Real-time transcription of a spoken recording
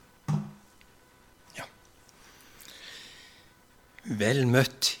Vel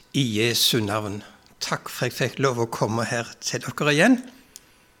møtt i Jesu navn. Takk for jeg fikk lov å komme her til dere igjen.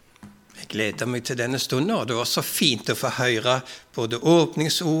 Jeg gleder meg til denne stunden, og det var så fint å få høre både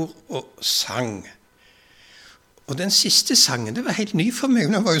åpningsord og sang. Og den siste sangen, det var helt ny for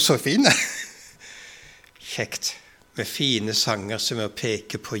meg, den var jo så fin. Kjekt, med fine sanger som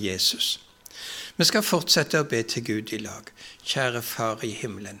peker på Jesus. Vi skal fortsette å be til Gud i lag. Kjære Far i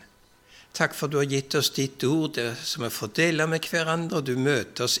himmelen. Takk for du har gitt oss ditt ord, det som vi får dele med hverandre, og du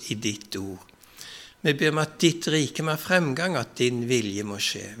møter oss i ditt ord. Vi ber om at ditt rike må fremgang, at din vilje må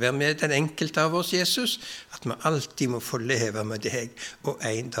skje. Vær med den enkelte av oss, Jesus, at vi alltid må få leve med deg, og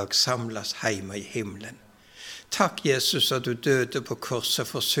en dag samles hjemme i himmelen. Takk, Jesus, at du døde på korset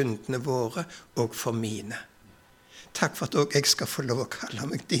for syndene våre og for mine. Takk for at også jeg skal få lov å kalle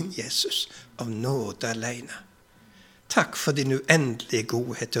meg din Jesus, av nåde alene. Takk for din uendelige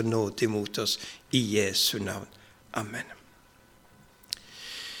godhet og nåde imot oss i Jesu navn. Amen.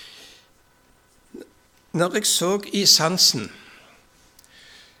 Når jeg så i sansen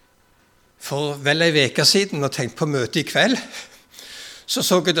for vel en veke siden og tenkte på møte i kveld, så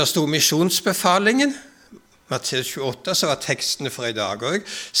jeg der stod misjonsbefalingen, Matteus 28, så var tekstene for i dag, og jeg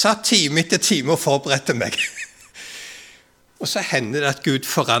satt time etter time og forberedte meg. Og så hender det at Gud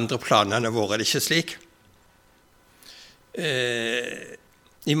forandrer planene våre, er det ikke slik?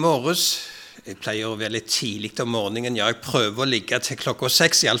 I morges, jeg pleier å være litt tidlig om morgenen, jeg prøver å ligge til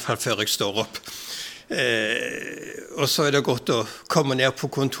 6, i alle fall før jeg står opp. Og så det godt å komme ned på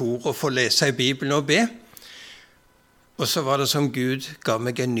kontoret og få lese i Bibelen og be. Og så var det som Gud ga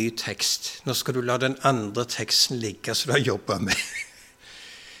meg en ny tekst. Nå skal du la den andre teksten ligge som du har jobbet med.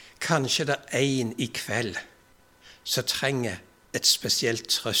 Kanskje det en i kveld som trenger et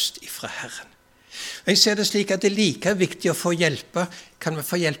spesielt trøst ifra Herren. Jeg ser det slik at det er like viktig å få hjelpe. Kan vi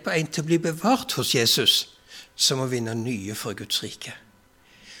få hjelpe en til å bli bevart hos Jesus, som å vinne nye for Guds rike.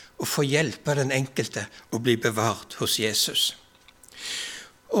 Og få hjelpe den enkelte å bli bevart hos Jesus.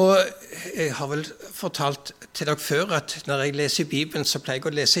 Og jeg har vel fortalt til dere før at når jeg leser i Bibelen, så pleier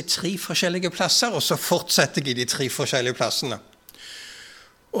jeg å lese i 3 forskjellige plasser, og så fortsetter jeg i de 3 forskjellige plassene.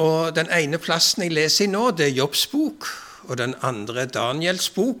 Og den ene plassen jeg leser i nå, det er Jobbs bok, og den andre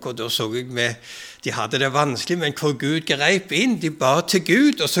Daniels bok, og da så jeg med, de hadde det vanskelig, men hvor Gud greip inn, de ba til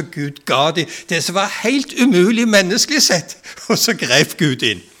Gud, og så Gud ga de det som var helt umulig menneskelig sett, og så greip Gud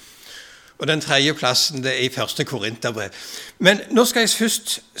inn. Og den tredje plassen, det er i 1. Korinterbrev. Men nå skal jeg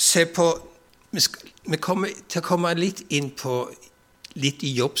først se på, vi kommer til å komme litt inn på, litt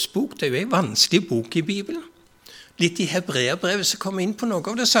i Jobbs bok, det er jo en vanskelig bok i Bibelen. Litt i Hebreerbrevet som kommer inn på noe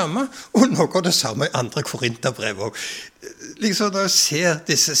av det samme, og noe av det samme i 2. Korinterbrev også. Liksom da ser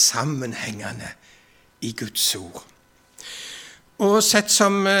disse sammenhengene i Guds ord. Og sett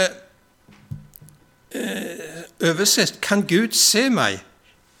som oversett, kan Gud se meg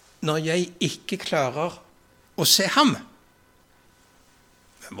når jeg ikke klarer å se ham?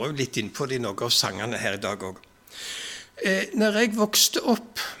 Vi må jo litt inn på det i noen av sangene her i dag også. Når jeg vokste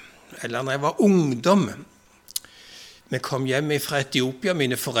opp, eller når jeg var ungdom, vi kom hjem fra Etiopia,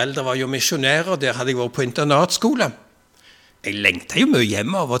 mine foreldre var jo misjonærer, der hadde jeg vært på internatskole. Jeg lengtet jo mye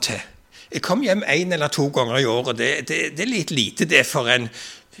hjem av og til. Jeg kom hjem 1 eller 2 ganger i året, det er litt lite det for en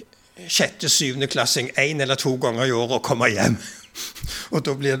 6., 7. klassing, 1 eller 2 ganger i året å komme hjem. Og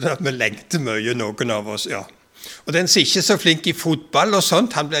da blir det at vi lengter mye, noen av oss, ja. Og den som ikke er så flink i fotball og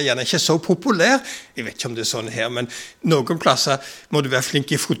sånt, han blir gjerne ikke så populær. Jeg vet ikke om det er sånn her, men noen plasser må du være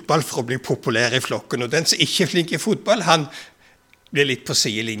flink i fotball for å bli populær i flokken. Og den som ikke er flink i fotball, han blir litt på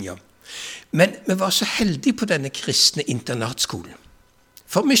sidelinja. Men vi var så heldige på denne kristne internatskolen.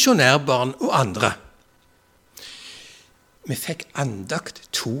 For misjonærbarn og andre. Vi fikk andakt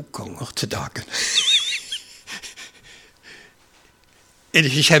 2 ganger til dagen. Er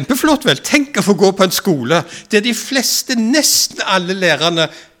det ikke kjempeflott, vel? Tenk å få gå på en skole der de fleste, nesten alle lærerne,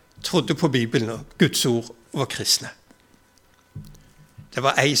 trodde på Bibelen og Guds ord og var kristne. Det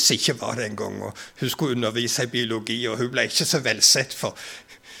var ei som ikke var det en gang, og hun skulle undervise i biologi, og hun ble ikke så velsett, for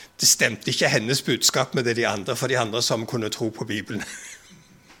det stemte ikke hennes budskap med det de andre, for de andre som kunne tro på Bibelen.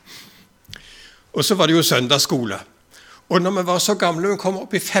 Og så var det jo søndagsskole. Og når vi var så gamle, vi kom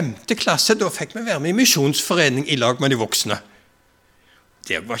opp i 5. klasse, da fikk vi være med i misjonsforening i lag med de voksne.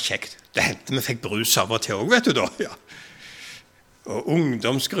 Det var kjekt. Det hendte vi fikk brus av og til også, vet du da. Ja. Og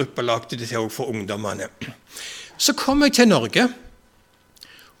ungdomsgrupper lagde det til også for ungdommene. Så kom jeg til Norge,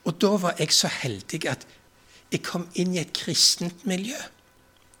 og da var jeg så heldig at jeg kom inn i et kristent miljø.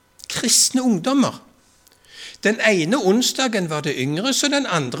 Kristne ungdommer. Den ene onsdagen var det yngre, så den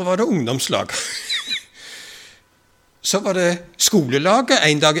andre var det ungdomslag. Så var det skolelaget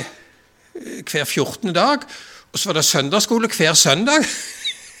en dag hver 14. dag, Og så var det søndagsskole hver søndag.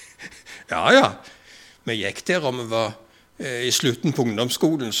 Ja. Vi gikk der, og vi var i slutten på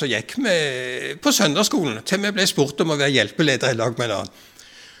ungdomsskolen, så gikk vi på søndagsskolen, til vi ble spurt om å være hjelpeleder i lag med en annen.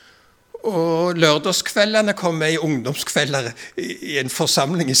 Og lørdagskveldene kom vi i ungdomskvelder i en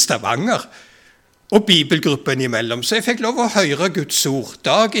forsamling i Stavanger, og bibelgruppen imellom, så jeg fikk lov å høre Guds ord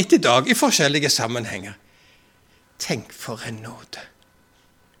dag etter dag i forskjellige sammenhenger. Tenk for en nåde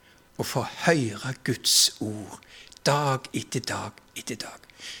å få høre Guds ord dag etter dag etter dag.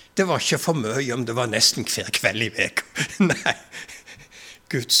 Det var ikke for mye om det var nesten hver kveld i veka. Nei,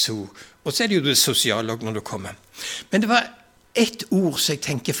 Guds ord. Og så er det jo det sosiale også når du kommer. Men det var ett ord som jeg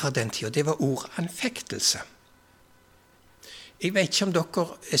tenker fra den tiden, det var ord anfektelse. Jeg vet ikke om dere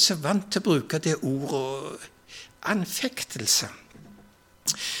er så vant til å bruke det ordet anfektelse.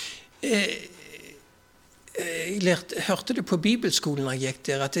 Jeg hørte det på bibelskolen når jeg gikk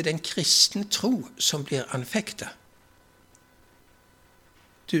der, at det er den kristne tro som blir anfektet.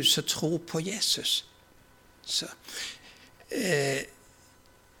 Du som tror på Jesus. Så, jeg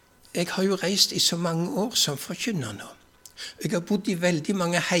har jo reist i så mange år som forkynner nå. Jeg har bodd i veldig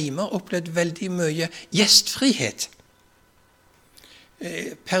mange heimer, opplevd veldig mye gjestfrihet.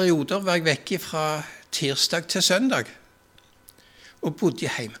 Perioder var jeg vekke fra tirsdag til søndag og bodde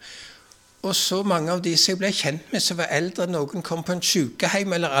hjemme. Og så mange av de som jeg ble kjent med som var eldre, noen kom på en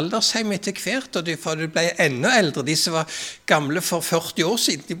sykeheim eller aldersheim etter hvert, og de ble enda eldre. De som var gamle for 40 år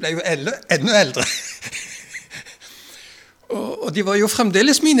siden, de ble jo enda eldre. Og de var jo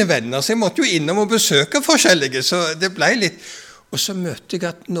fremdeles mine venner, så jeg måtte jo innom og besøke forskjellige, så det ble litt. Og så møtte jeg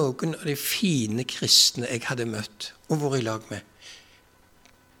at noen av de fine kristne jeg hadde møtt og vært i lag med,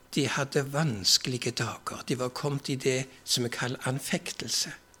 de hadde vanskelige dager. De var kommet i det som jeg kaller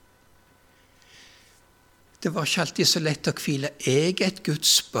anfektelse. Det var ikke alltid så lett å hvile. Jeg er et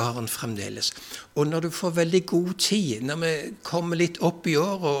Guds barn fremdeles. Og når du får veldig god tid, når vi kommer litt opp i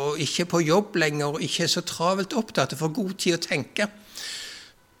år og ikke er på jobb lenger og ikke er så travelt opptatt, får god tid å tenke,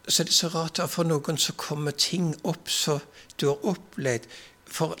 så er det så rart at for noen så kommer ting opp så du har opplevd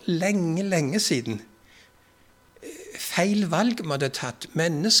for lenge, lenge siden. Feil valg vi hadde tatt,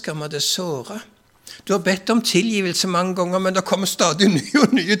 mennesker vi hadde såret. Du har bedt om tilgivelse mange ganger, men det kommer stadig nye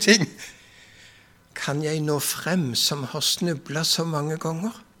og nye ting. Kan jeg nå frem som har snublet så mange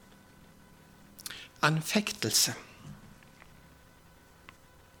ganger? Anfektelse.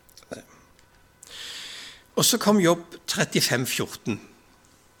 Og så kom Jobb 35,14.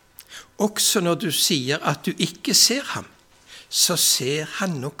 Også når du sier at du ikke ser ham, så ser han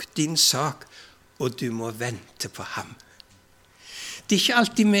nok din sak, og du må vente på ham. Det er ikke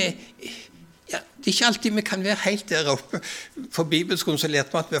alltid vi kan være helt der oppe. På bibelskolen så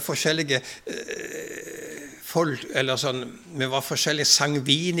lærte vi at vi er forskjellige folk, eller sånn, vi var forskjellige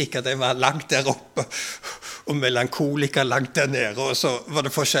sangviniker, de var langt der oppe, og melankoliker langt der nede, og så var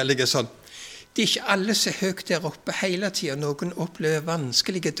det forskjellige sånn. Det er ikke alle som er høyt der oppe hele tiden. Noen opplever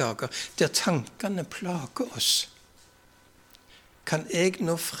vanskelige dager, der tankene plager oss. Kan jeg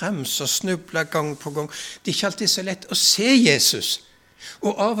nå frem så snuble gang på gang? Det er ikke alltid så lett å se Jesus.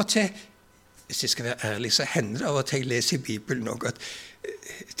 Og av og til, hvis jeg skal være ærlig, så hender det av og til jeg leser i Bibelen noe at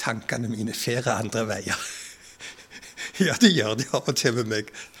tankene mine fer andre veier. Ja, det gjør de av og til med meg.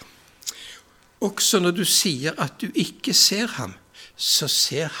 Også når du sier at du ikke ser ham, så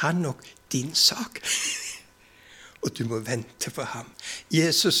ser han nok din sak. Og du må vente på ham.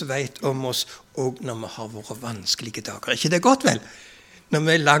 Jesus vet om oss også når vi har våre vanskelige dager. Er ikke det godt vel? Når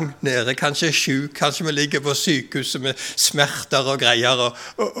vi er langt nede, kanskje er syk, kanskje vi ligger på sykehuset med smerter og greier.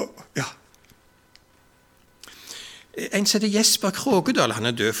 Ja. En som heter Jesper Krogedal, han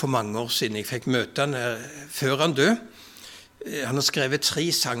er død for mange år siden. Jeg fikk møte han før han død. Han har skrevet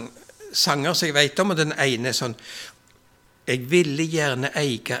 3 sanger som jeg vet om, og den ene er sånn: Jeg ville gjerne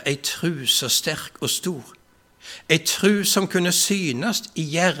eie ei tru så sterk og stor, ei tru som kunne synes i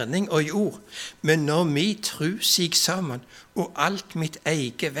gjerning og i ord, men når mi tru sig sammen, og alt mitt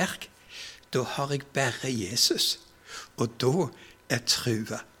eget verk, da har jeg bare Jesus, og da er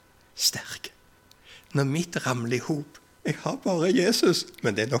trua sterk. Når mitt ramler i hop, jeg har bare Jesus,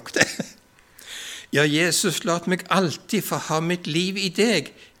 men det er nok det. Ja, Jesus, lat meg alltid få ha mitt liv i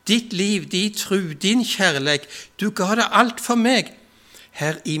deg, ditt liv, din tru, din kjærleik, du ga det alt for meg.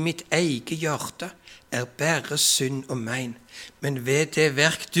 Her i mitt eget hjerte er bare synd og mein, men ved det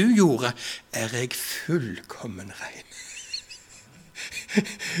verk du gjorde, er jeg fullkommen rein.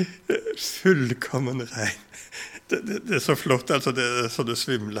 Fullkommen rein. Det er så flott, altså, det er så det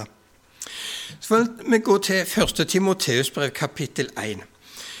svimler. Så vil vi gå til 1. Timoteus brev, kapittel 1,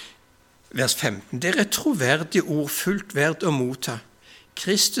 vers 15. Det er et troverdig ord fullt verd å motta.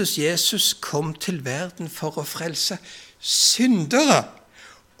 Kristus Jesus kom til verden for å frelse syndere,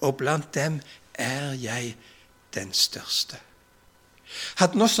 og blant dem er jeg den største.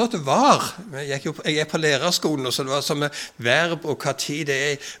 Hadde nå stått var, jeg er på lærerskolen, så det var som med verb og hva tid det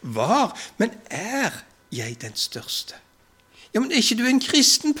er, var, men er jeg den største? Ja, men er ikke du en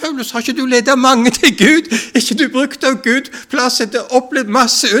kristen, Paulus? Har ikke du ledet mange til Gud? Er ikke du brukt av Gud plass etter opplevd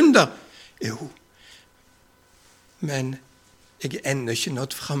masse under? Jo, men jeg er ennå ikke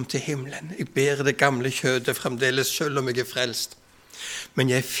nådd frem til himmelen. Jeg ber det gamle kjødet fremdeles, selv om jeg er frelst.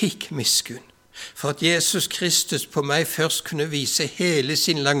 Men jeg fikk miskunn, for at Jesus Kristus på meg først kunne vise hele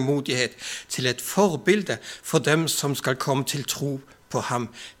sin langmodighet til et forbilde for dem som skal komme til tro på ham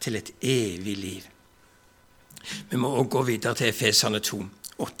til et evig liv. Vi må også gå videre til Efeserne 2,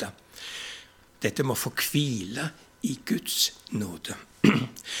 8. Dette må få hvile i Guds nåde.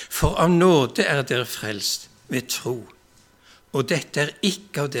 For av nåde er dere frelst ved tro, og dette er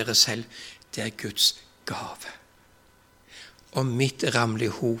ikke av dere selv, det er Guds gave. Og mitt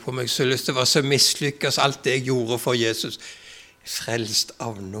ramlige hop om jeg synes det var så mislykkes alt det jeg gjorde for Jesus, frelst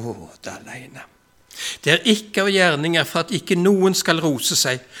av nåde alene. Det er ikke av gjerninger for at ikke noen skal rose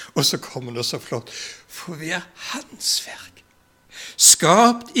seg, og så kommer det så flott, for vi er hans verk,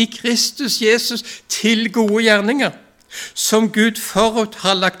 skapt i Kristus Jesus til gode gjerninger, som Gud forut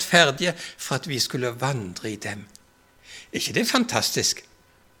har lagt ferdige for at vi skulle vandre i dem. Er ikke det fantastisk?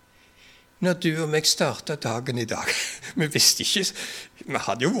 Når du og meg startet dagen i dag, vi visste ikke, vi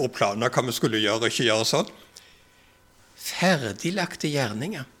hadde jo våre planer hva vi skulle gjøre og ikke gjøre sånn. Ferdiglagte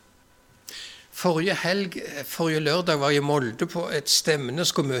gjerninger. Forrige lørdag var jeg i Molde på et stevne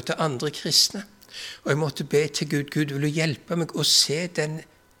og skulle møte andre kristne. Og jeg måtte be til Gud, Gud, vil du hjelpe meg å se den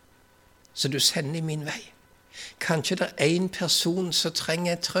som du sender i min vei? Kanskje det er en person som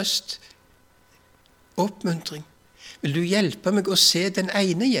trenger trøst, oppmuntring. Vil du hjelpe meg å se den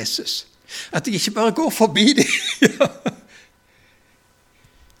ene Jesus? At jeg ikke bare går forbi dem.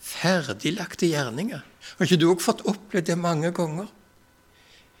 Ferdiglagte gjerninger. Har ikke du også fått oppleve det mange ganger?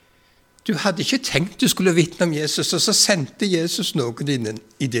 Du hadde ikke tenkt du skulle vitne om Jesus, og så sendte Jesus noen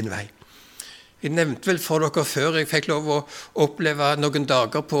i din vei. Jeg nevnte vel for dere før jeg fikk lov å oppleve noen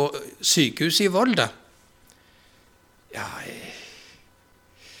dager på sykehuset i Volda. Ja,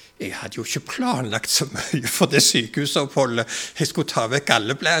 jeg hadde jo ikke planlagt så mye for det sykehusoppholdet. Jeg skulle ta vekk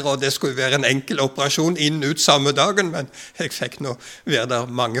galleblære, og det skulle være en enkel operasjon inn-ut samme dagen, men jeg fikk nå være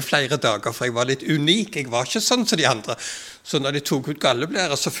der mange flere dager, for jeg var litt unik. Jeg var ikke sånn som de andre. Så når de tok ut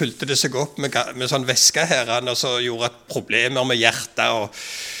galleblære, så fylte det seg opp med sånn væske her, og så gjorde jeg problemer med hjertet, og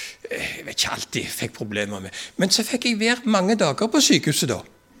jeg vet ikke alltid jeg fikk problemer med. Men så fikk jeg være mange dager på sykehuset da.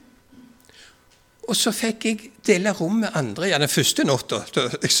 Og så fikk jeg dele rom med andre. Ja, den første natta,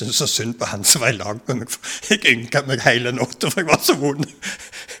 jeg syntes så synd på han som var i lag med meg. Jeg ynket meg hele natta, for jeg var så vond.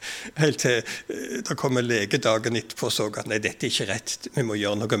 Helt til da kom en lege dagen etterpå og så at nei, dette er ikke rett. Vi må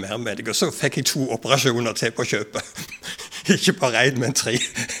gjøre noe mer med deg. Og så fikk jeg 2 operasjoner til på kjøpet. Ikke bare 1, men 3.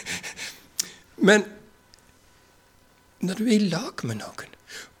 Men når du er i lag med noen,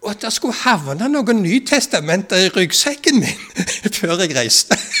 og at det skulle havne noen nytestamenter i ryggsekken min før jeg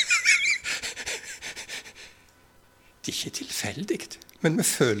reiste, det er ikke tilfeldig, men vi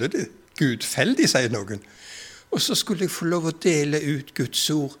føler det gudfeldig, sier noen. Og så skulle jeg få lov å dele ut Guds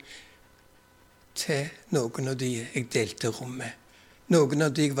ord til noen av de jeg delte rom med. Noen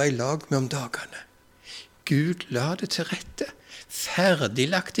av de jeg var i lag med om dagene. Gud la det til rette.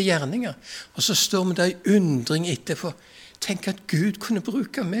 Ferdiglagte gjerninger. Og så står vi der i undring etterpå. Tenk at Gud kunne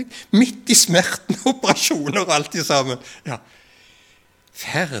bruke meg midt i smerten, operasjoner og alt i sammen. Ja.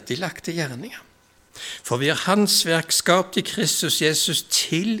 Ferdiglagte gjerninger. For vi er hans verk skapt i Kristus Jesus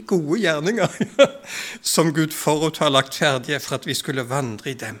til gode gjerninger, som Gud forut har lagt ferdige for at vi skulle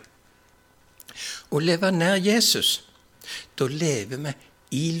vandre i dem. Å leve nær Jesus, da lever vi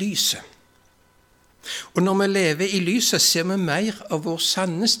i lyset. Og når vi lever i lyset, ser vi mer av vår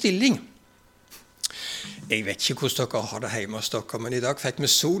sanne stilling. Jeg vet ikke hvordan dere har det hjemme hos dere, men i dag fikk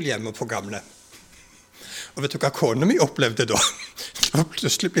vi sol hjemme på gamle. Og vet du hva kona mi opplevde da? Det var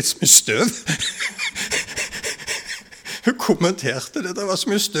plutselig blitt så mye støv. Hun kommenterte det. Det var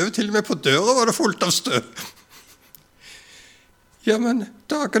så mye støv, til og med på døra var det fullt av støv. Ja, men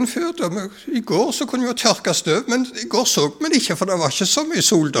dagen før, i går så kunne vi jo tørke støv, men i går så vi det ikke, for det var ikke så mye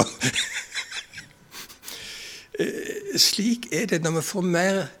sol da. Slik er det når vi får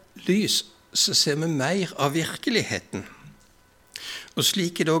mer lys, så ser vi mer av virkeligheten. Og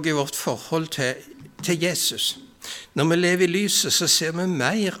slik er det også i vårt forhold til Jesus. Når vi lever i lyset, så ser vi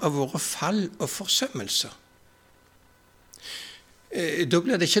mer av våre fall og forsømmelser. Da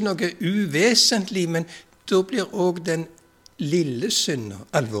blir det ikke noe uvesentlig, men da blir også den lille synder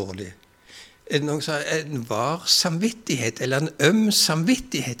alvorlig? Er det noen som har en var samvittighet, eller en øm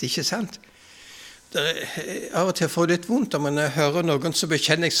samvittighet, ikke sant? Av og til får det litt vondt om jeg hører noen som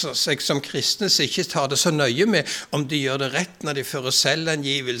bekjenner seg som kristne, som ikke tar det så nøye med om de gjør det rett når de fører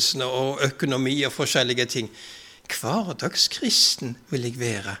selvangivelsene og økonomi og forskjellige ting. Hverdagskristen vil jeg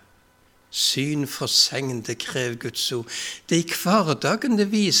være. Syn for segn, det krever Guds ord. Det er i hverdagen det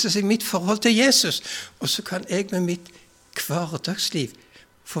viser seg mitt forhold til Jesus, og så kan jeg med mitt hverdagsliv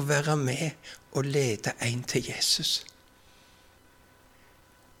få være med og lede en til Jesus.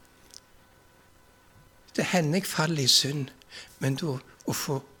 Det hender jeg faller i synd, men da å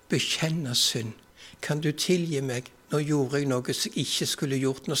få bekjenne synd. Kan du tilgi meg? Nå gjorde jeg noe som jeg ikke skulle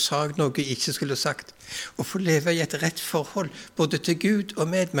gjort, nå sa jeg noe jeg ikke skulle sagt. Å få leve i et rett forhold, både til Gud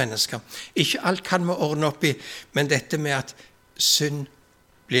og medmennesker. Ikke alt kan vi ordne opp i, men dette med at synd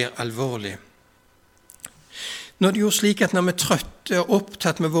blir alvorlig. Nå er det jo slik at når vi er trøtte og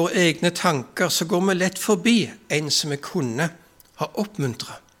opptatt med våre egne tanker, så går vi lett forbi en som vi kunne ha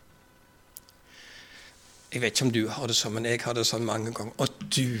oppmuntret. Jeg vet ikke om du har det sånn, men jeg har det sånn mange ganger. Og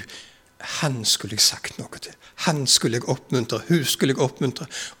han skulle jeg sagt noe til. Han skulle jeg oppmuntre, hun skulle jeg oppmuntre.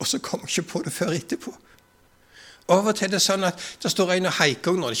 Og så kom jeg ikke på det før etterpå. Av og til er det sånn at det står en og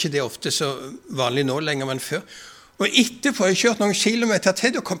heiker, nå er det ikke det ofte så vanlig nå lenger, men før. Og etterpå har jeg kjørt noen kilometer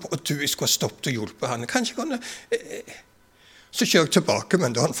til, og kom på, og jeg skulle ha stoppet og hjulpet han. Kanskje kunne... Så kjører jeg tilbake,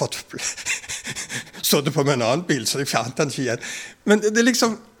 men da har han fått... Stod det på med en annen bil, så jeg fant han ikke igjen. Men det er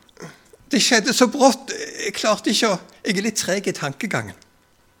liksom... Det skjedde så brått, jeg klarte ikke å... Jeg er litt treg i tankegangen.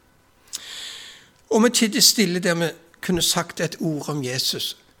 Og vi tidde stille der vi kunne sagt et ord om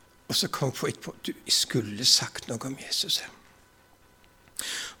Jesus, og så kom jeg på etterpå, jeg skulle sagt noe om Jesus her.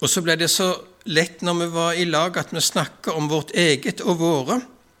 Og så ble det så lett når vi var i lag at vi snakket om vårt eget og våre,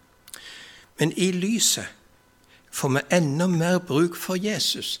 men i lyset får vi enda mer bruk for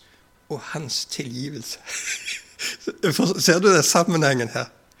Jesus og hans tilgivelse. Ser du det sammenhengen her?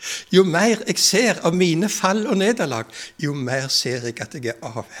 Jo mer jeg ser av mine fall og nederlag, jo mer ser jeg at jeg er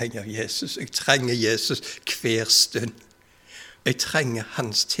avhengig av Jesus. Jeg trenger Jesus hver stund. Jeg trenger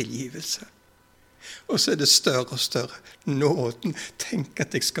hans tilgivelse. Og så er det større og større. Nåden. Tenk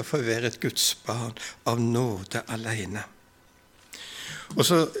at jeg skal få være et Guds barn av nåde alene. Og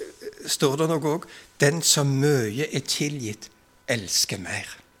så står det noe også. Den som mye er tilgitt, elsker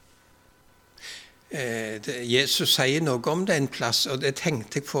mer. Jesus sier noe om det en plass, og det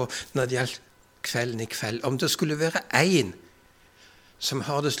tenkte jeg på når det gjaldt kvelden i kveld. Om det skulle være en som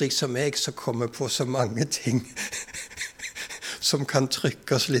har det slik som meg, som kommer på så mange ting som kan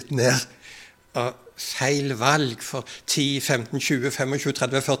trykke oss litt ned av feil valg for 10, 15, 20, 25,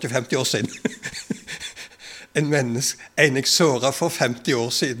 30, 40, 50 år siden. En jeg såret for 50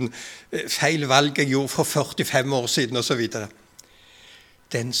 år siden, feil valg jeg gjorde for 45 år siden, og så videre.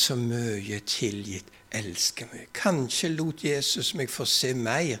 Den som mye tilgitt, elsker meg. Kanskje lot Jesus meg få se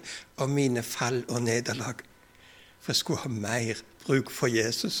mer av mine fall og nederlag. For jeg skulle ha mer bruk for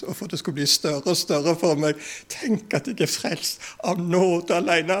Jesus, og for det skulle bli større og større for meg. Tenk at jeg er frelst av nåde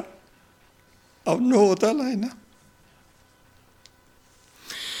alene. Av nåde alene.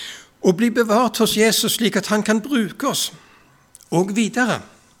 Å bli bevart hos Jesus slik at han kan bruke oss, og videre.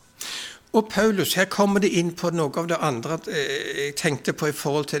 Og Paulus, her kommer det inn på noe av det andre jeg tenkte på i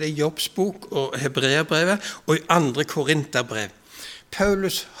forhold til det Jobbs bok og Hebreerbrevet og i 2. Korinterbrev.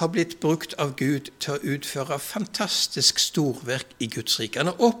 Paulus har blitt brukt av Gud til å utføre fantastisk storverk i Guds rike.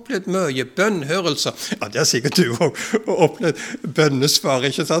 Han har opplevd mye bønnhørelser. Ja, det har sikkert du også opplevd bønnesvar,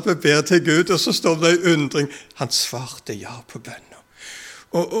 ikke sant? Vi ber til Gud, og så står det en undring. Han svarte ja på bønnen.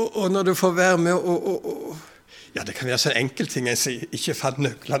 Og når du får være med og ja, det kan være sånn enkelt ting jeg sier, ikke fant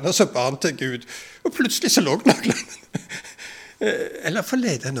nøklene, og så barn til Gud, og plutselig så lå nøklene. Eller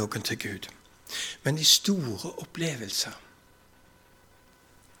forlede noen til Gud. Men i store opplevelser.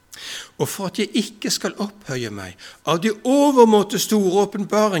 Og for at jeg ikke skal opphøye meg, av de overmåte store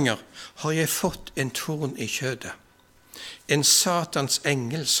åpenbaringer, har jeg fått en torn i kjødet. En Satans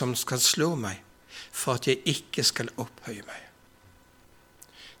engel som skal slå meg, for at jeg ikke skal opphøye meg.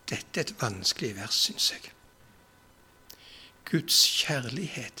 Dette er et vanskelig vers, synes jeg. Guds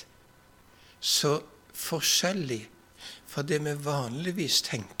kjærlighet, så forskjellig fra det vi vanligvis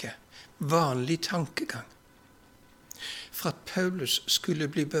tenker, vanlig tankegang. For at Paulus skulle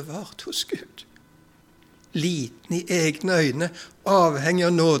bli bevart hos Gud. Liten i egne øyne, avhengig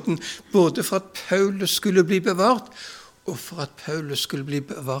av nåden, både for at Paulus skulle bli bevart, og for at Paulus skulle bli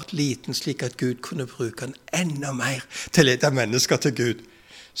bevart liten, slik at Gud kunne bruke han enda mer til å lede mennesker til Gud.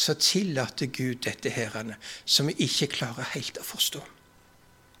 Så tillater Gud dette herrene, som vi ikke klarer helt å forstå.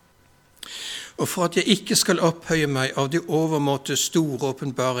 Og for at jeg ikke skal opphøye meg av de overmåte store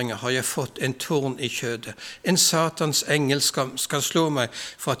åpenbaringer, har jeg fått en torn i kjødet. En Satans engel skal slå meg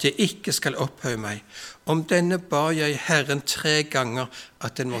for at jeg ikke skal opphøye meg. Om denne ba jeg Herren 3 ganger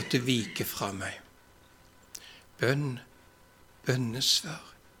at den måtte vike fra meg. Bønn,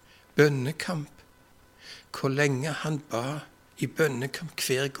 bønnesvar, bønnekamp. Hvor lenge han ba i bønnekamp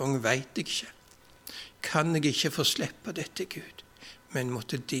hver gang vet jeg ikke. Kan jeg ikke få slippe dette, Gud, men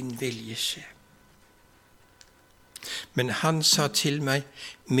måtte din vilje skje. Men han sa til meg,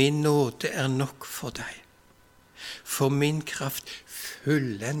 min nåde er nok for deg, for min kraft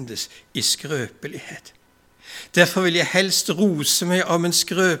fullendes i skrøpelighet. Derfor vil jeg helst rose meg av min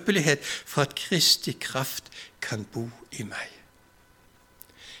skrøpelighet, for at Kristi kraft kan bo i meg.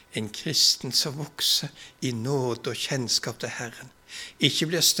 En kristen som vokser i nåde og kjennskap til Herren,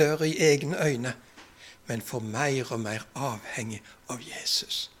 ikke blir større i egne øyne, men får mer og mer avhengig av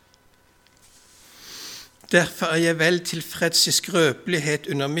Jesus. Derfor er jeg vel tilfreds i skrøpelighet,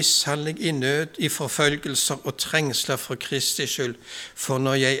 under mishandling, i nød, i forfølgelser og trengsler for Kristi skyld, for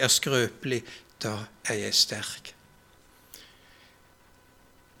når jeg er skrøpelig, da er jeg sterk.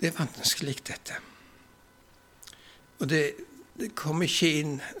 Det er vanskelig dette. Og det kommer ikke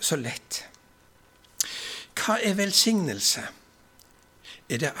inn så lett. Hva er velsignelse?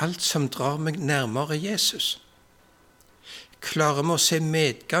 Er det alt som drar meg nærmere Jesus? Klarer vi å se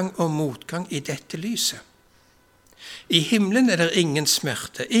medgang og motgang i dette lyset? I himmelen er det ingen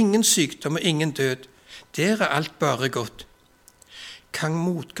smerte, ingen sykdom og ingen død. Der er alt bare godt. Kan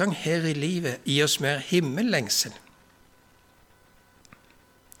motgang her i livet gi oss mer himmellengsel?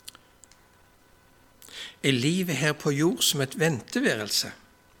 Er livet her på jord som et venteværelse?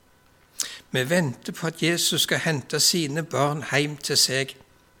 Vi venter på at Jesus skal hente sine barn hjem til seg.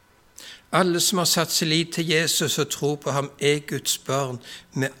 Alle som har satt sin lit til Jesus og tror på ham, er Guds barn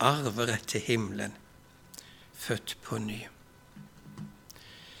med arverett til himmelen, født på ny.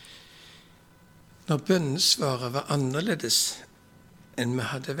 Når bønnesvaret var annerledes enn vi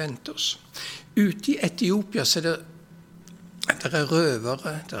hadde ventet oss. Ute i Etiopia så er det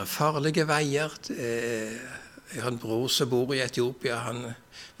røvere, det er farlige veier. Jeg har en bror som bor i Etiopia. Han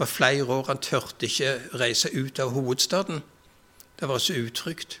var flere år, han tørte ikke reise ut av hovedstaden. Det var så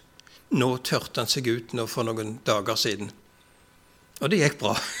utrygt. Nå tørte han seg ut for noen dager siden. Og det gikk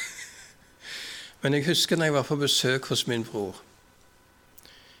bra. Men jeg husker når jeg var på besøk hos min bror.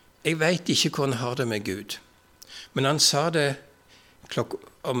 Jeg vet ikke hvor han har det med Gud. Men han sa det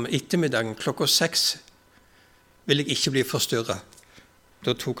om ettermiddagen, 6:00, vil jeg ikke bli forstyrret.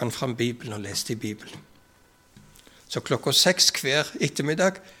 Da tok han fram Bibelen og leste i Bibelen. Så 6:00 hver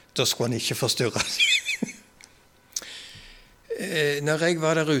ettermiddag, da skulle han ikke forstyrres. Når jeg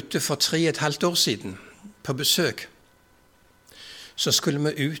var der ute for 3,5 år siden, på besøk, så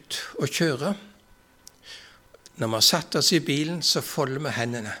skulle vi ut og kjøre. Når vi har satt oss i bilen, så folder vi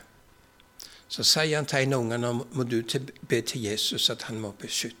hendene. Så sier han til en unge, nå må du be til Jesus at han må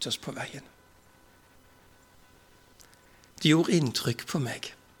beskytte oss på veien. Det gjorde inntrykk på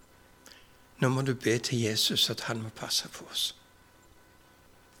meg. Nå må du be til Jesus at han må passe på oss.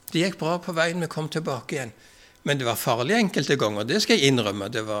 Det gikk bra på veien, vi kom tilbake igjen. Men det var farlig enkelte ganger, det skal jeg innrømme.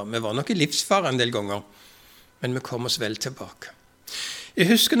 Vi var nok i livsfare en del ganger, men vi kom oss vel tilbake. Jeg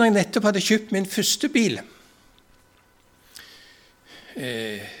husker når jeg nettopp hadde kjøpt min første bil.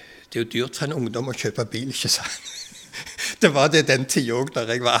 Det er jo dyrt for en ungdom å kjøpe bil, ikke sant? Det var det den tiden også, da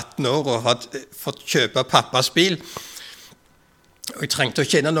jeg var 18 år og hadde fått kjøpe pappas bil. Og jeg trengte å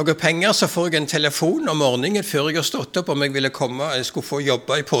tjene noen penger, så får jeg en telefon om morgenen før jeg har stått opp om jeg ville komme, jeg skulle få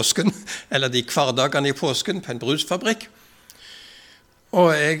jobbe i påsken, eller de hverdagene i påsken på en brusfabrikk.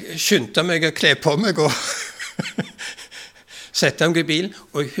 Og jeg skyndte meg å kle på meg og sette meg i bilen,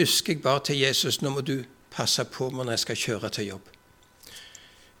 og jeg husker jeg bare til Jesus, nå må du passe på meg når jeg skal kjøre til jobb.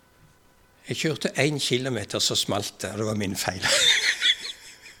 Jeg kjørte 1 kilometer, så smalt det, og det var min feil.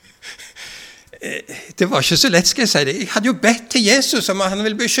 Det var ikke så lett, skal jeg si det. Jeg hadde jo bedt til Jesus om at han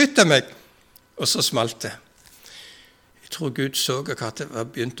ville beskytte meg, og så smalt det. Jeg tror Gud så at jeg var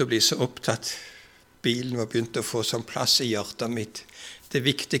begynt å bli så opptatt. Bilen var begynt å få sånn plass i hjertet mitt. Det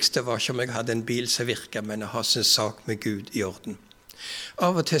viktigste var ikke om jeg hadde en bil som virket, men å ha sin sak med Gud i orden.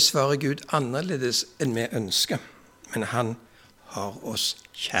 Av og til svarer Gud annerledes enn vi ønsker, men han har oss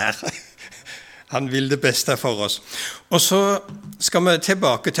kjære. Han vil det beste for oss. Og så skal vi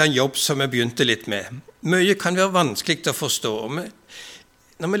tilbake til en jobb som vi begynte litt med. Mye kan være vanskelig å forstå.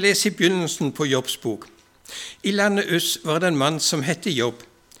 Når vi leser i begynnelsen på Jobbs bok. I landet Us var det en mann som hette Jobb.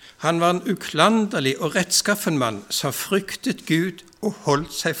 Han var en uklanderlig og rettskaffen mann som fryktet Gud og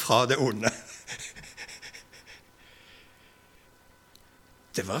holdt seg fra det onde.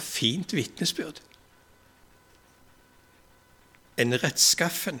 Det var fint vitnesbyrd. En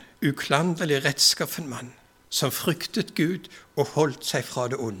rettskaffen, uklanderlig rettskaffen mann, som fryktet Gud og holdt seg fra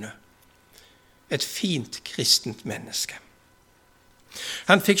det onde. Et fint kristent menneske.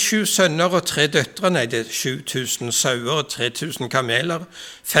 Han fikk 7 sønner og 3 døtre, nei, det 7000 sauer og 3000 kameler,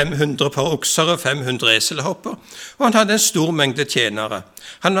 500 par okser og 500 eselhopper, og han hadde en stor mengde tjenere.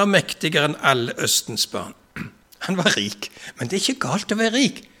 Han var mektigere enn alle Østens barn. Han var rik, men det er ikke galt å være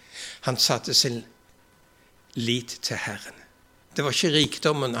rik. Han satte sin lit til Herren. Det var ikke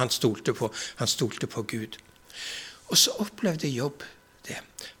rikdommen han stolte på Gud. Og så opplevde Jobb det,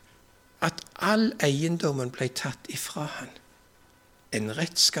 at all eiendommen ble tatt ifra han. En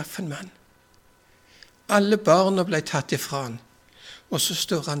rettskaffen mann. Alle barna ble tatt ifra han, og så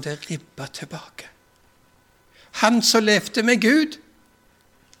står han der ribba tilbake. Han som levde med Gud.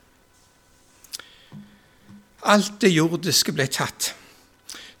 Alt det jordiske ble tatt.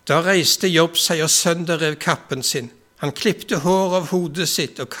 Da reiste Jobb seg og sønderrev kappen sin. Han klippte hår av hodet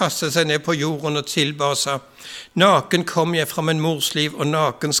sitt og kastet seg ned på jorden og tilba og sa, «Naken kom jeg fra min mors liv, og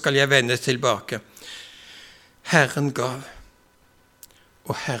naken skal jeg vende tilbake. Herren gav,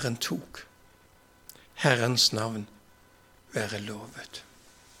 og Herren tok. Herrens navn være lovet.»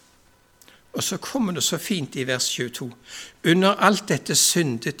 Og så kommer det så fint i vers 22. Under alt dette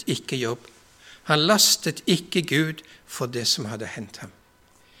syndet ikke Jobb. Han lastet ikke Gud for det som hadde hendt ham.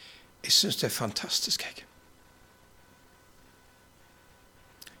 Jeg synes det er fantastisk, jeg.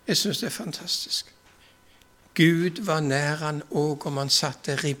 Jeg synes det er fantastisk. Gud var nær han, og om han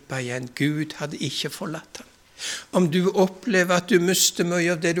satte ribba igjen. Gud hadde ikke forlatt han. Om du opplever at du mister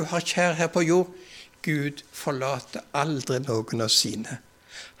mye av det du har kjær her på jord, Gud forlater aldri noen av sine.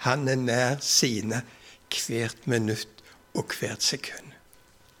 Han er nær sine hvert minutt og hvert sekund.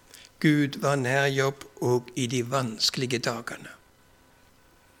 Gud var nær Jobb og i de vanskelige dagene.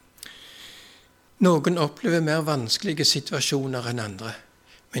 Noen opplever mer vanskelige situasjoner enn andre,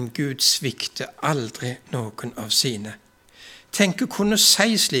 men Gud svikter aldri noen av sine. Tenk å kunne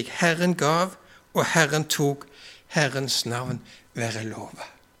si slik, Herren gav, og Herren tok, Herrens navn være lova.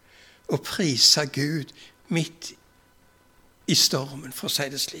 Og prisa Gud midt i stormen, for å si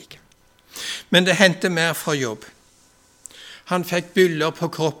det slik. Men det hendte mer fra Jobb. Han fikk byller på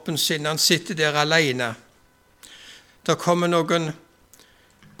kroppen sin, han sitter der alene. Da kommer noen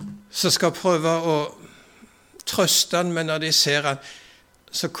som skal prøve å trøste han, men når de ser han,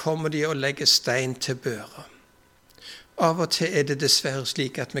 så kommer de og legger stein til børa. Av og til er det dessverre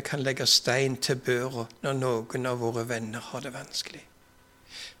slik at vi kan legge stein til børa når noen av våre venner har det vanskelig.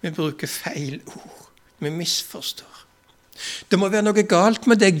 Vi bruker feil ord. Vi misforstår. Det må være noe galt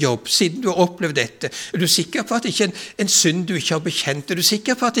med deg, Jobb, siden du har opplevd dette. Er du sikker på at det ikke er en synd du ikke har bekjent? Er du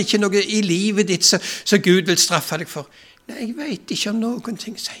sikker på at det ikke er noe i livet ditt som Gud vil straffe deg for? Nei, jeg vet ikke om noen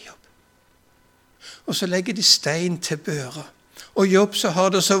ting, sier Jobb. Og så legger de stein til børa. Og Jobb så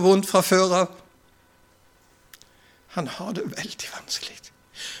har det så vondt fra før av. Han har det veldig vanskelig.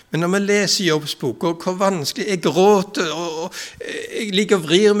 Men når vi leser Jobbs bok, og hvor vanskelig jeg gråter, og jeg ligger og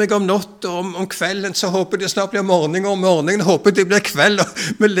vrir meg om natt, og om kvelden så håper det snart blir morgen, og om morgenen håper det blir kveld.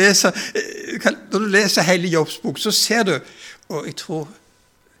 Og når du leser hele Jobbs bok, så ser du, og jeg tror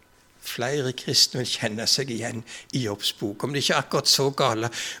flere kristne vil kjenne seg igjen i Jobbs bok, om det ikke er akkurat så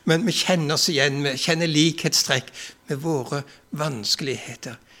gale, men vi kjenner oss igjen, vi kjenner likhetstrekk med våre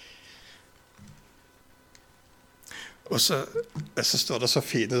vanskeligheter. Og så står det så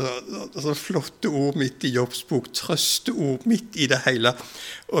fine, så flotte ord midt i Jobbs bok, trøsteord midt i det hele.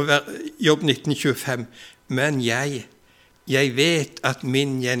 Og Jobb 1925, men jeg vet at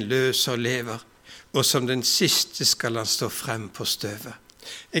min gjenløser lever, og som den siste skal han stå frem på støvet.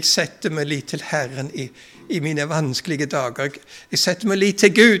 Jeg setter meg litt til Herren i mine vanskelige dager. Jeg setter meg litt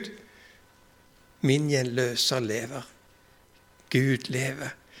til Gud. Min gjenløser lever. Gud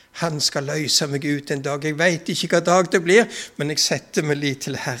lever. Han skal løse meg ut en dag. Jeg vet ikke hva dag det blir, men jeg setter meg litt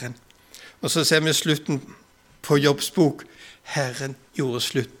til Herren. Og så ser vi slutten på Jobbs bok. Herren gjorde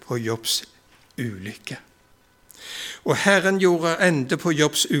slutt på Jobbs ulykke. Og Herren gjorde ende på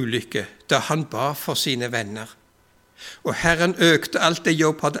Jobbs ulykke da han ba for sine venner. Og Herren økte alt det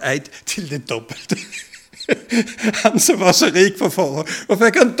Jobb hadde eid til det dobbelte. Han som var så rik på forhånd, og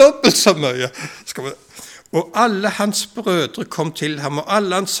fikk han dobbelt så mye. Og alle hans brødre kom til ham, og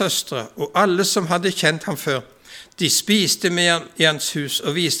alle hans søstre, og alle som hadde kjent ham før. De spiste med ham i hans hus,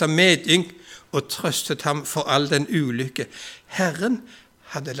 og viste ham medynk, og trøstet ham for all den ulykke Herren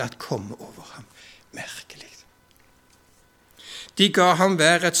hadde latt komme over ham. Merkelig. De ga ham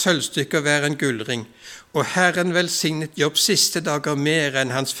hver et sølvstykke og hver en gullring, og Herren velsignet Jobbs siste dager mer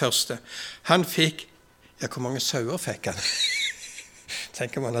enn hans første. Han fikk, hvor mange sauer fikk han?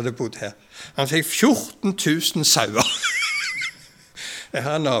 Tenk om han hadde bodd her. Han fikk 14 000 sauer. Jeg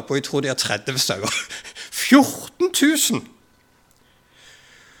har en nabo, jeg tror de har 30 sauer. 14 000!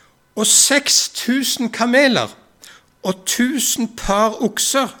 Og 6 000 kameler. Og 1000 par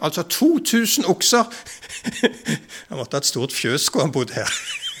okser, altså 2000 okser. Han måtte ha et stort fjøs, skulle han bodd her.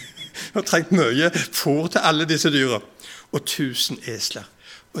 Han trengte mye fôr til alle disse dyra. Og 1000 esler.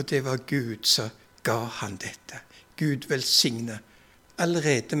 Og det var Gud som ga han dette. Gud velsigne.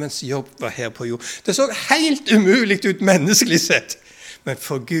 Allerede mens jobb var her på jord. Det så helt umulig ut menneskelig sett. Men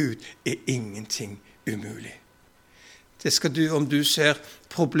for Gud er ingenting umulig. Det skal du, om du ser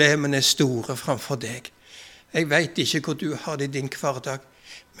problemene er store framfor deg. Jeg vet ikke hvor du har det i din hverdag,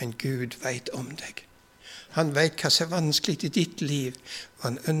 men Gud vet om deg. Han vet hva som er vanskelig i ditt liv, og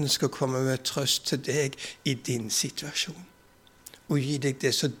han ønsker å komme med trøst til deg i din situasjon. Og gi deg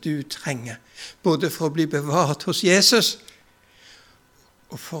det som du trenger, både for å bli bevart hos Jesus,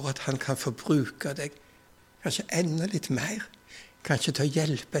 og for at han kan få bruke deg, kanskje enda litt mer, kanskje til å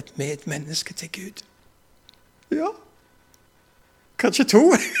hjelpe et medmenneske til Gud. Ja, kanskje 2.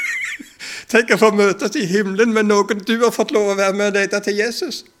 Tenk å få møtes i himmelen med noen du har fått lov å være med og lede til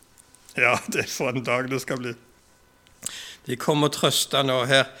Jesus. Ja, det er for en dag det skal bli. De kommer og trøster nå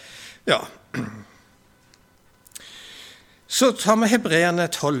her. Ja. Så tar vi Hebreerne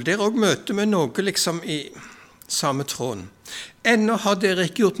 12. Der også møter vi noe liksom i samme tråden. Ennå har dere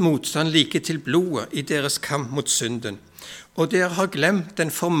ikke gjort motstand like til blodet i deres kamp mot synden, og dere har glemt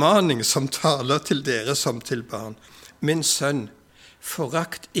den formaning som taler til dere som til barn. Min sønn,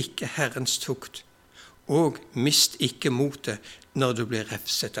 forakt ikke Herrens tukt, og mist ikke motet når du blir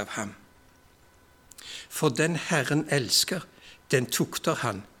refset av ham. For den Herren elsker, den tukter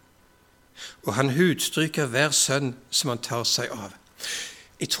han, og han hudstryker hver sønn som han tar seg av.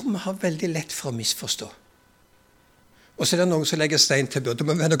 Jeg tror vi har veldig lett for å misforstå. Og så er det noen som legger stein til bør. Det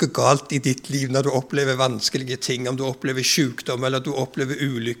må være noe galt i ditt liv når du opplever vanskelige ting, om du opplever sykdom, eller du opplever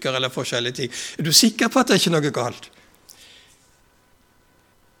ulykker, eller forskjellige ting. Er du sikker på at det ikke er noe galt?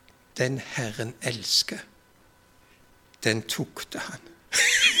 Den Herren elsker, den tukter han.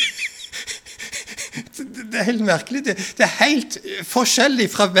 Det er helt merkelig. Det er helt forskjellig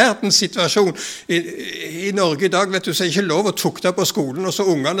fra verdens situasjon. I Norge i dag, vet du, så er det ikke lov å tukte på skolen, og så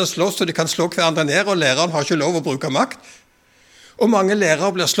ungene slåss, og de kan slå hverandre ned, og læreren har ikke lov å bruke makt. Og mange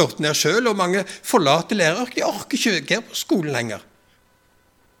lærere blir slått ned selv, og mange forlater lærere. De orker ikke gå på skolen lenger.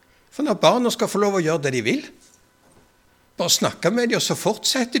 For når barna skal få lov å gjøre det de vil, bare snakke med dem, og så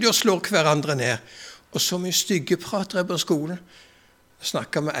fortsetter de å slå hverandre ned. Og så mye stygge prater på skolen.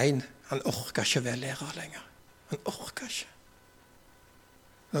 Snakker med en, han orker ikke være lærer lenger. Han orker ikke.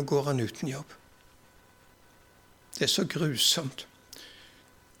 Nå går han uten jobb. Det er så grusomt.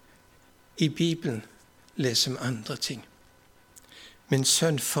 I Bibelen leser vi andre ting. Min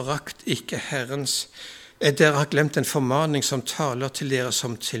sønn, forakt ikke Herrens. Dere har glemt en formaning som taler til dere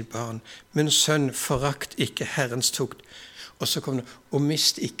som til barn. Min sønn, forakt ikke Herrens tukt. Og så kommer det, og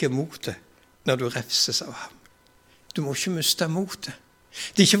mist ikke motet når du refses av ham. Du må ikke miste motet.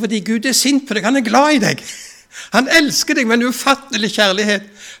 Det er ikke fordi Gud er sint på deg, han er glad i deg. Han elsker deg med en ufattelig kjærlighet.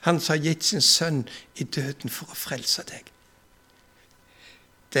 Han har gitt sin sønn i døden for å frelse deg.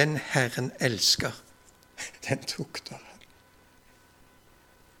 Den Herren elsker, den tukter han.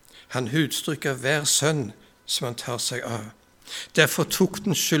 Han hudstrykker hver sønn som han tar seg av. Derfor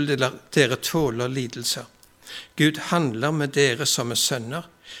tuktens skyld dere tåler lidelser. Gud handler med dere som er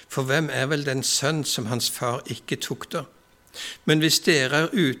sønner, for hvem er vel den sønn som hans far ikke tukter? Men hvis dere er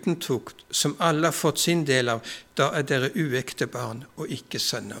uten tukt, som alle har fått sin del av, da er dere uekte barn og ikke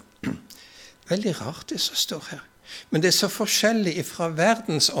sønner. Veldig rart det som står her. Men det er så forskjellig fra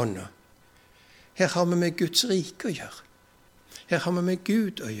verdensånden. Her har vi med Guds rike å gjøre. Her har vi med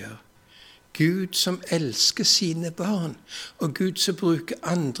Gud å gjøre. Gud som elsker sine barn, og Gud som bruker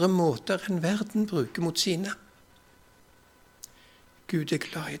andre måter enn verden bruker mot sine. Gud er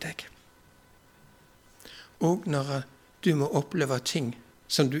glad i deg. Og når du må oppleve ting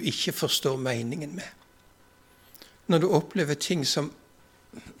som du ikke forstår meningen med. Når du opplever ting som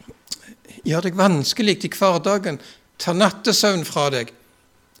gjør deg vanskelig i hverdagen, tar nattesøvn fra deg.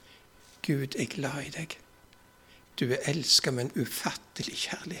 Gud er glad i deg. Du er elsket med en ufattelig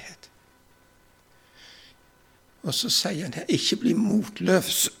kjærlighet. Og så sier han her, ikke bli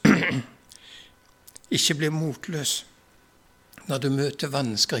motløs. Ikke bli motløs når du møter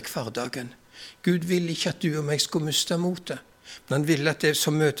vansker i hverdagen. Gud ville ikke at du og meg skulle miste motet, men han ville at det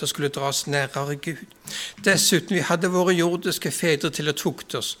som møter skulle dras nærere Gud. Dessuten, vi hadde våre jordiske fedre til å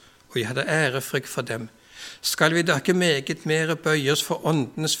tukte oss, og vi hadde ærefrykt for dem. Skal vi da ikke meget mer bøye oss for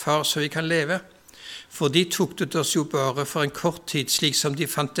åndenes far så vi kan leve? For de tuktet oss jo bare for en kort tid, slik som de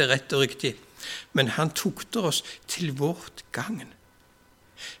fant det rett og riktig. Men han tukter oss til vårt gagn,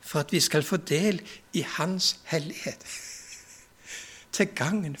 for at vi skal få del i hans hellighet. Til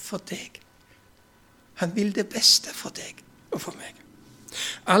gagn for deg. Han vil det beste for deg og for meg.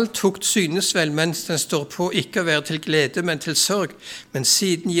 All tukt synes vel mens den står på ikke å være til glede, men til sorg. Men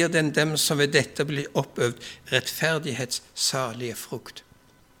siden gir den dem som ved dette blir oppøvd rettferdighets salige frukt.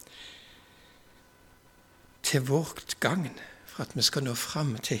 Til vårt gagn, for at vi skal nå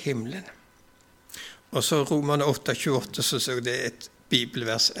fram til himmelen. Og så Romerne 8,28, så det et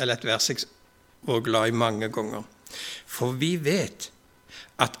bibelvers, eller et vers jeg var glad i mange ganger. For vi vet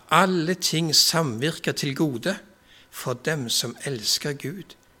at alle ting samvirker til gode for dem som elsker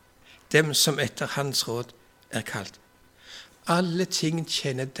Gud, dem som etter hans råd er kalt. Alle ting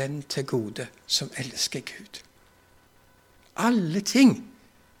tjener den til gode som elsker Gud. Alle ting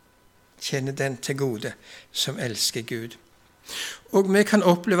tjener den til gode som elsker Gud. Og vi kan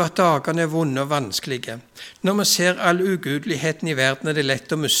oppleve at dagene er vonde og vanskelige. Når vi ser all ugudeligheten i verden, er det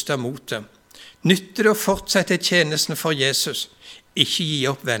lett å miste motet. Nytter det å fortsette tjenesten for Jesus? Ikke gi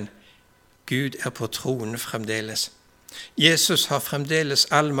opp, venn. Gud er på tronen fremdeles. Jesus har fremdeles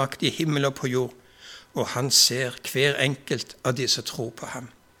all makt i himmel og på jord, og han ser hver enkelt av de som tror på ham.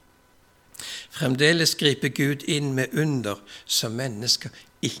 Fremdeles griper Gud inn med under som mennesker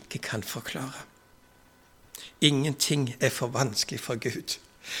ikke kan forklare. Ingenting er for vanskelig for Gud.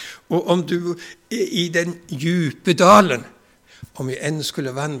 Og om du er i den dype dalen, om jeg enn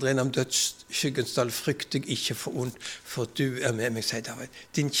skulle vandre gjennom dødsskyggens dal, frykter jeg ikke for ondt, for du er med meg, sier David.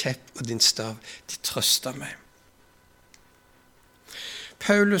 Din kjepp og din stav, de trøster meg.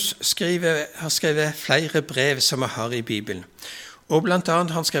 Paulus har skrevet flere brev som vi har i Bibelen. Og blant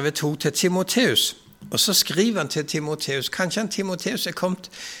annet har han skrevet 2 til Timoteus. Og så skriver han til Timoteus. Kanskje Timoteus er kommet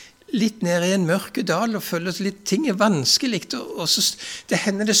litt ned i en mørke dal og føler at litt ting er vanskelig. Og så det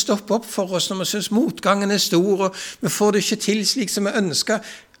hender det stopper opp for oss når vi synes motgangen er stor, og vi får det ikke til slik som vi ønsker.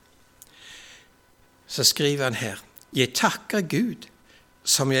 Så skriver han her: Jeg takker Gud,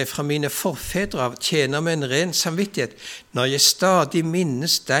 som jeg fra mine forfedre av tjener med en ren samvittighet, når jeg stadig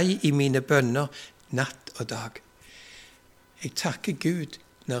minnes deg i mine bønner natt og dag. Jeg takker Gud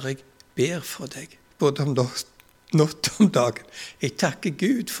når jeg ber for deg, både om natt om dagen. Jeg takker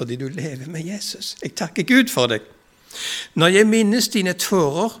Gud fordi du lever med Jesus. Jeg takker Gud for deg. Når jeg minnes dine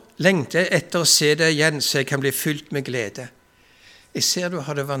tårer, lengter jeg etter å se deg igjen, så jeg kan bli fylt med glede. Jeg ser du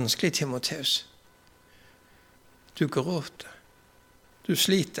har det vanskelig, Timoteus. Du gråter. Du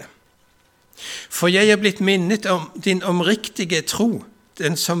sliter. For jeg er blitt minnet om din omriktige tro,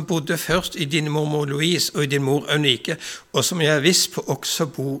 den som bodde først i din mormor Louise og i din mor Eunike, og som jeg er viss på også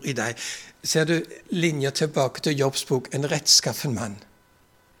bor i deg. Ser du linjer tilbake til Jobbs bok, en rettskaffen mann.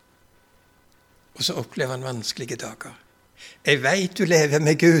 Og så opplever han vanskelige dager. Jeg vet du lever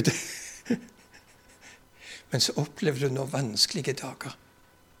med Gud, men så opplever du nå vanskelige dager.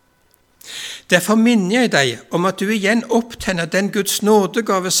 Derfor minner jeg deg om at du igjen opptenner den Guds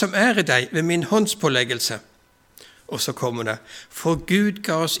nådegave som er i deg ved min håndspåleggelse. Og så kommer det: For Gud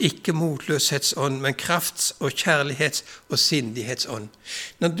ga oss ikke motløshetsånd, men krafts- og kjærlighets- og sindighetsånd.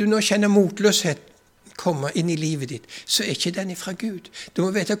 Når du nå kjenner motløshet komme inn i livet ditt, så er ikke den ifra Gud. Du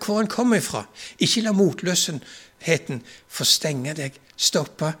må vite hvor den kommer ifra. Ikke la motløsheten forstenge deg,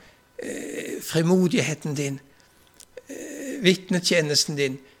 stoppe frimodigheten din, vitnetjenesten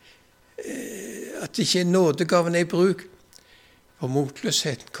din, at ikke nådegaven er i bruk. For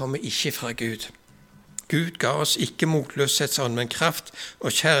motløsheten kommer ikke fra Gud. Gud ga oss ikke motløshetsånd, men kraft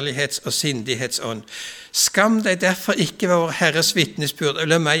og kjærlighets- og sindighetsånd. Skam deg derfor ikke ved vår Herres vitnesbyrd,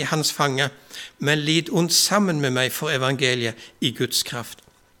 eller meg, hans fange, men lid ondt sammen med meg for evangeliet i Guds kraft.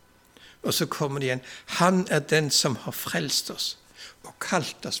 Og så kommer det igjen: Han er den som har frelst oss og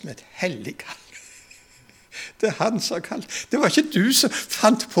kalt oss med et hellig kall. Det er han som har kalt. Det var ikke du som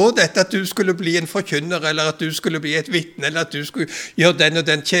fant på dette, at du skulle bli en forkynner, eller at du skulle bli et vitne, eller at du skulle gjøre den og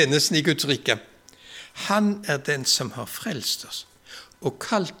den tjenesten i Guds rike. Han er den som har frelst oss og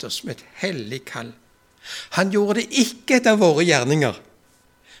kalt oss med et hellig kall. Han gjorde det ikke etter våre gjerninger,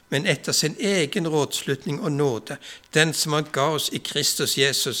 men etter sin egen rådslutning og nåde, den som han ga oss i Kristus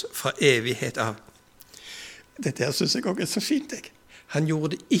Jesus fra evighet av. Dette her synes jeg også er så fint, jeg. Han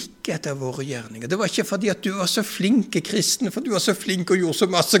gjorde det ikke etter våre gjerninger. Det var ikke fordi at du var så flink kristen, for du var så flink og gjorde så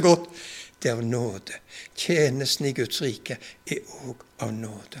masse godt. Det er av nåde. Tjenesten i Guds rike er også av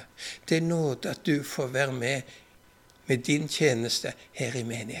nåde. Det er nåde at du får være med din tjeneste her i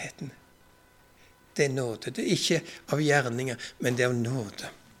menigheten. Det er nåde. Det er ikke av gjerninger, men det er av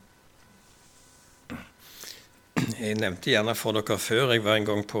nåde. Jeg nevnte gjerne for dere før, jeg var en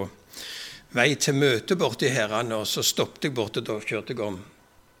gang på vei til møte borte i herrene, og så stoppet jeg borte, da kjørte jeg om.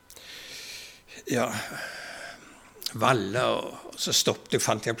 Ja, Valle, og så stoppet jeg,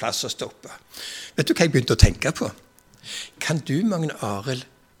 fant jeg en plass å stoppe. Vet du hva jeg begynte å tenke på? Kan du, Magne Arild,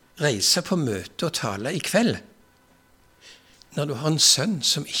 reise på møte og tale i kveld, når du har en sønn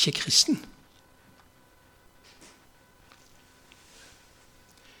som ikke er kristen?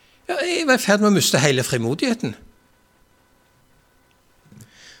 Ja, jeg var i ferd med å miste hele frimodigheten.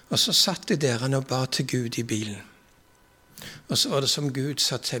 Og så satt jeg der og ba til Gud i bilen. Og så var det som Gud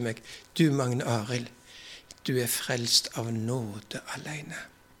sa til meg, du, Magne Arild, du er frelst av nåde alene.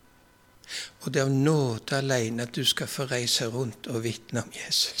 Og det er av nåde alene at du skal få reise rundt og vitne om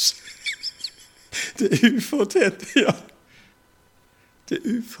Jesus. Det er ufortjent, ja. Det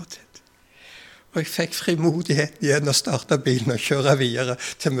er ufortjent. Og jeg fikk frimodighet igjen å starte bilen og kjøre videre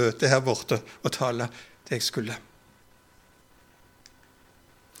til møtet her borte og tale det jeg skulle.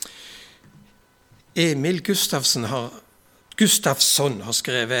 Emil Gustafsson har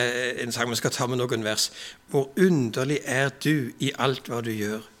skrevet en sang, vi skal ta med noen vers. Hvor underlig er du i alt hva du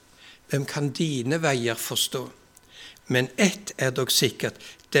gjør. Hvem kan dine veier forstå? Men ett er dog sikkert,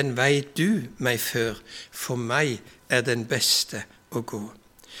 den vei du meg før, for meg er den beste å gå.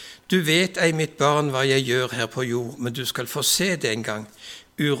 Du vet ei, mitt barn, hva jeg gjør her på jord, men du skal få se det en gang.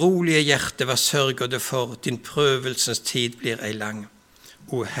 Urolige hjerte, hva sørger du for? Din prøvelsens tid blir ei lang.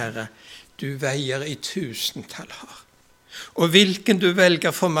 O Herre, du veier i tusentall har. Og hvilken du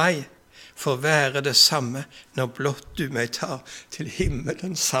velger for meg, får være det samme når blott du meg tar til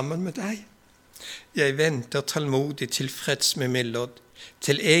himmelen sammen med deg. Jeg venter tålmodig tilfreds med min lodd,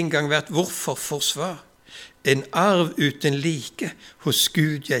 til en gang hvert hvorfor får svar. En arv uten like hos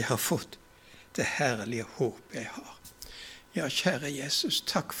Gud jeg har fått, det herlige håp jeg har. Ja, kjære Jesus,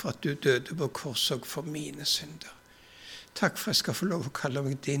 takk for at du døde på korset for mine synder. Takk for at jeg skal få lov å kalle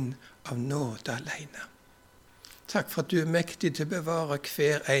meg din av nåde alene. Takk for at du er mektig til å bevare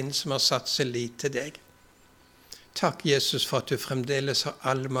hver en som har satt seg lit til deg. Takk, Jesus, for at du fremdeles har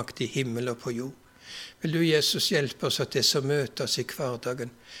all makt i himmel og på jord. Vil du, Jesus, hjelpe oss at det som møter oss i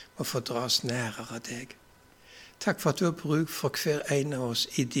hverdagen må få dras nærere av deg. Takk for at du har bruk for hver en av oss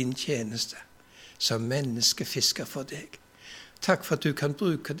i din tjeneste, som menneskefisker for deg. Takk for at du kan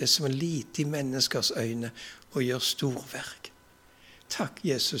bruke det som en lite i menneskers øyne og gjøre storverk. Takk,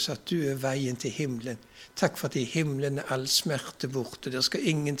 Jesus, at du er veien til himmelen. Takk for at i himmelen er all smerte borte. Der skal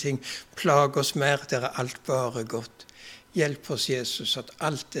ingenting plage oss mer, der er alt bare godt. Hjelp oss, Jesus, at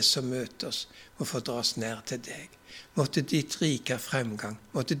alt det som møter oss må få dras nær til deg. Måtte ditt rike fremgang,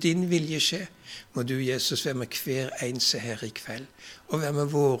 måtte din vilje skje. Må du, Jesus, være med hver eneste her i kveld, og være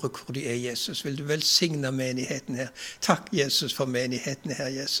med våre hvor de er, Jesus. Vil du velsigne menigheten her? Takk, Jesus, for menigheten her,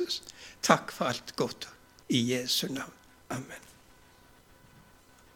 Jesus. Takk for alt godt. I Jesu navn. Amen.